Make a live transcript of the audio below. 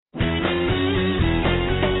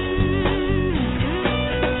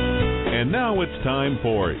Now it's time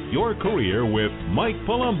for Your Career with Mike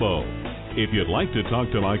Palumbo. If you'd like to talk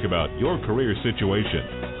to Mike about your career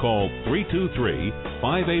situation, call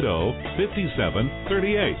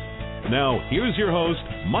 323-580-5738. Now, here's your host,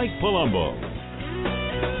 Mike Palumbo.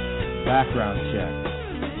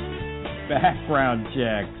 Background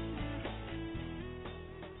checks.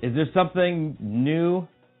 Is there something new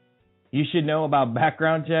you should know about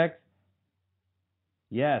background checks?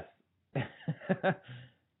 Yes.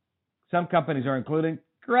 Some companies are including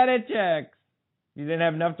credit checks. You didn't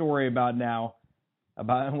have enough to worry about now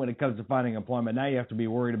about when it comes to finding employment. Now you have to be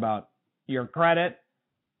worried about your credit.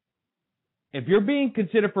 If you're being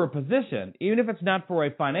considered for a position, even if it's not for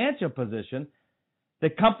a financial position, the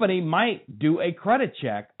company might do a credit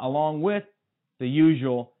check along with the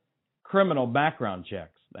usual criminal background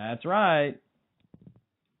checks. That's right.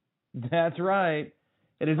 That's right.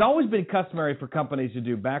 It has always been customary for companies to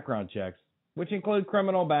do background checks, which include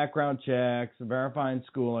criminal background checks, verifying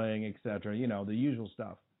schooling, etc., the usual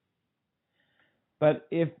stuff. But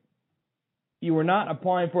if you were not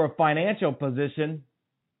applying for a financial position,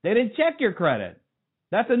 they didn't check your credit.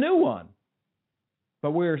 That's a new one.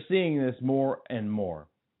 But we're seeing this more and more.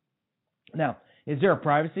 Now, is there a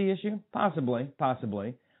privacy issue? Possibly.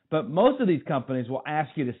 But most of these companies will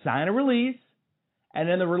ask you to sign a release, and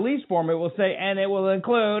in the release form it will say, and it will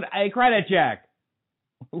include a credit check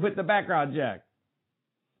with the background check.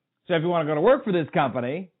 So if you want to go to work for this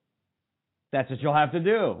company, that's what you'll have to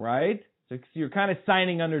do, right? So you're kind of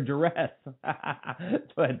signing under duress.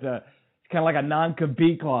 But it's kind of like a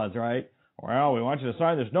non-compete clause, right? Well, we want you to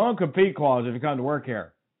sign this non-compete clause if you come to work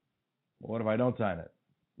here. Well, what if I don't sign it?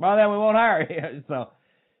 Well, then we won't hire you. So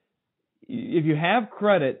if you have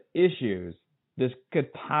credit issues, this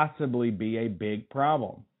could possibly be a big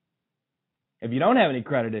problem. If you don't have any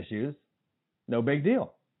credit issues, no big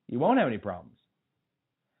deal. You won't have any problems.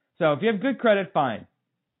 So if you have good credit, fine.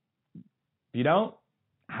 If you don't,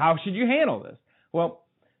 how should you handle this? Well,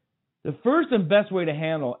 the first and best way to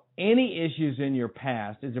handle any issues in your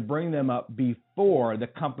past is to bring them up before the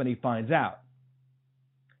company finds out.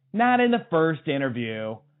 Not in the first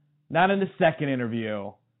interview, not in the second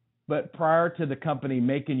interview, but prior to the company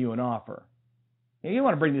making you an offer. You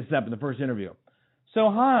want to bring this up in the first interview. So,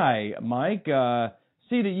 hi, Mike.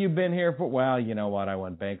 See that you've been here for, well, you know what, I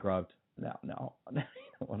went bankrupt. No, you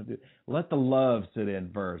don't want to do. Let the love sit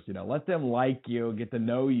in first. Let them like you, get to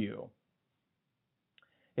know you.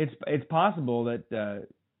 It's possible that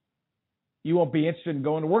you won't be interested in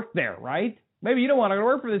going to work there, right? Maybe you don't want to go to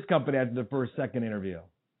work for this company after the first, second interview.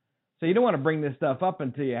 So you don't want to bring this stuff up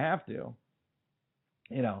until you have to.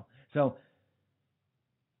 So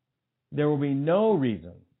there will be no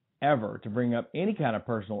reason ever to bring up any kind of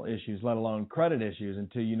personal issues, let alone credit issues,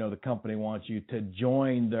 until you know the company wants you to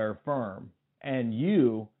join their firm and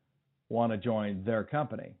you want to join their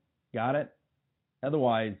company. Got it?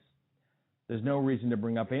 Otherwise, there's no reason to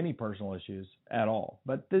bring up any personal issues at all.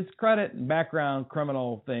 But this credit, background,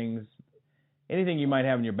 criminal things, anything you might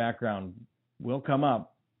have in your background will come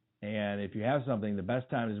up. And if you have something, the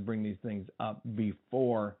best time is to bring these things up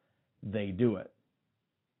before they do it.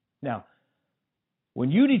 Now, when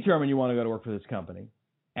you determine you want to go to work for this company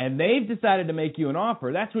and they've decided to make you an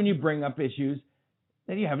offer, that's when you bring up issues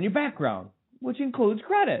that you have in your background, which includes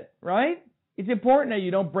credit, right? It's important that you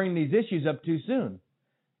don't bring these issues up too soon.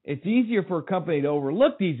 It's easier for a company to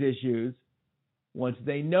overlook these issues once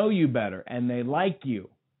they know you better and they like you.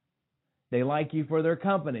 They like you for their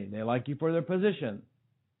company. They like you for their position.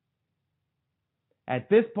 At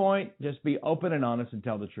this point, just be open and honest and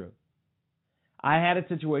tell the truth. I had a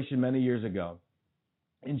situation many years ago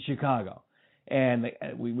in Chicago, and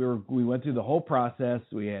we went through the whole process.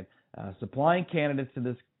 We had supplying candidates to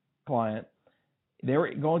this client. They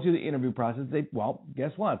were going through the interview process.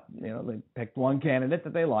 Guess what? They picked one candidate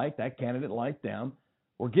that they liked. That candidate liked them.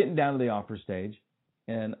 We're getting down to the offer stage,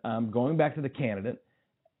 and I'm going back to the candidate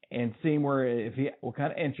and seeing what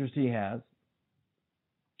kind of interest he has.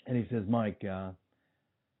 And he says, Mike, I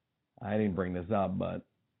didn't bring this up, but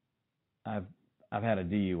I've had a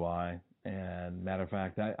DUI, and matter of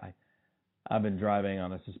fact, I've been driving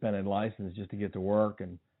on a suspended license just to get to work,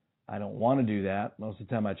 and I don't want to do that. Most of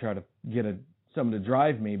the time I try to get someone to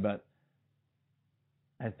drive me, but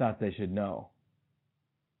I thought they should know.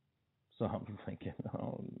 So I'm thinking,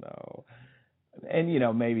 oh no. And,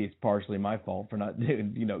 maybe it's partially my fault for not,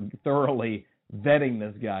 thoroughly vetting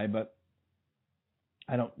this guy, but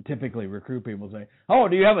I don't typically recruit people saying, oh,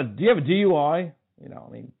 do you have a DUI?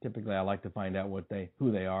 Typically I like to find out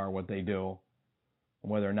who they are, what they do,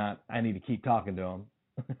 whether or not I need to keep talking to them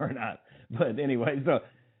or not. But anyway, so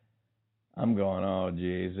I'm going, oh,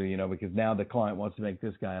 geez, because now the client wants to make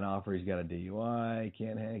this guy an offer. He's got a DUI,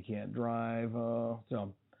 can't drive.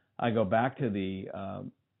 So I go back to the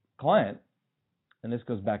client, and this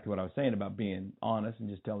goes back to what I was saying about being honest and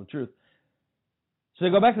just telling the truth. So I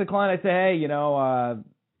go back to the client. I say, hey,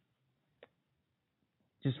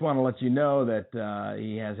 just want to let you know that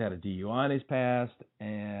he has had a DUI in his past,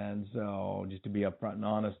 and so just to be upfront and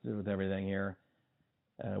honest with everything here,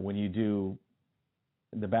 when you do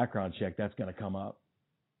the background check, that's going to come up.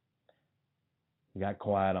 He got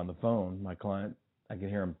quiet on the phone, my client. I could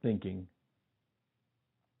hear him thinking.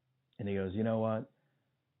 And he goes, you know what?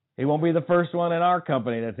 He won't be the first one in our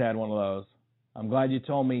company that's had one of those. I'm glad you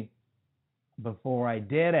told me before I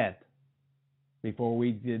did it, before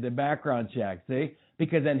we did the background check, see?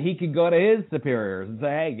 Because then he could go to his superiors and say,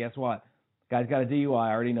 hey, guess what? Guy's got a DUI.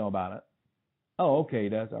 I already know about it. Oh, okay, he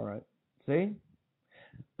does. All right. See?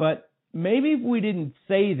 But maybe if we didn't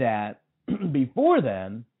say that before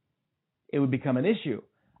then, it would become an issue.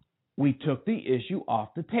 We took the issue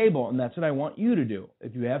off the table, and that's what I want you to do.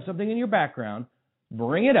 If you have something in your background,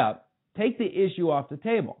 bring it up. Take the issue off the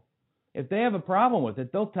table. If they have a problem with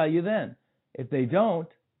it, they'll tell you then. If they don't,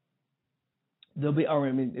 they'll be. Or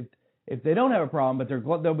I mean, if they don't have a problem, but they're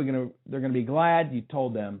going to be glad you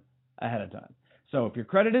told them ahead of time. So if your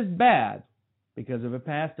credit is bad because of a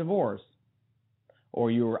past divorce, or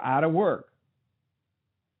you were out of work,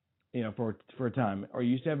 for a time, or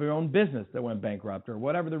you used to have your own business that went bankrupt, or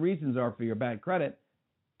whatever the reasons are for your bad credit,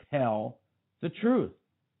 tell the truth.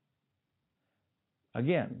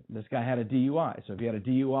 Again, this guy had a DUI. So if you had a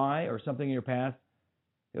DUI or something in your past,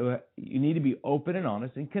 you need to be open and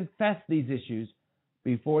honest and confess these issues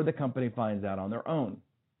before the company finds out on their own.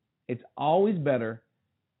 It's always better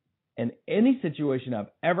in any situation I've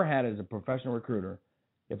ever had as a professional recruiter,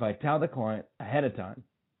 if I tell the client ahead of time.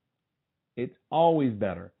 It's always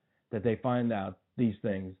better that they find out these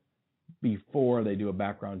things before they do a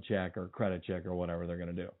background check or credit check or whatever they're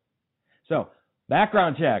going to do. So,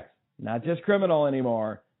 background checks, not just criminal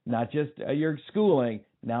anymore, not just your schooling.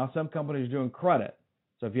 Now some companies are doing credit.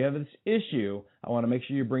 So if you have this issue, I want to make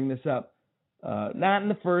sure you bring this up, not in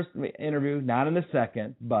the first interview, not in the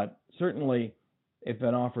second, but certainly if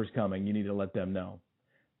an offer is coming, you need to let them know.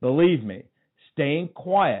 Believe me, staying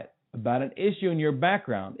quiet about an issue in your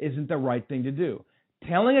background isn't the right thing to do.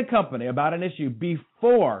 Telling a company about an issue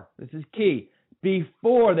before, this is key,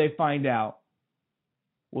 before they find out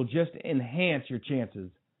will just enhance your chances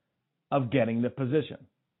of getting the position.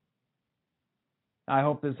 I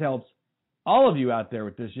hope this helps all of you out there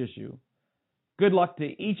with this issue. Good luck to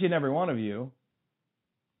each and every one of you.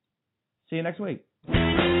 See you next week.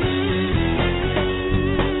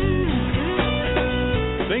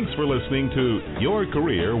 Thanks for listening to Your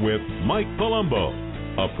Career with Mike Palumbo,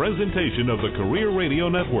 a presentation of the Career Radio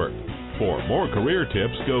Network. For more career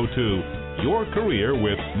tips, go to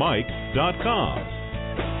yourcareerwithmike.com.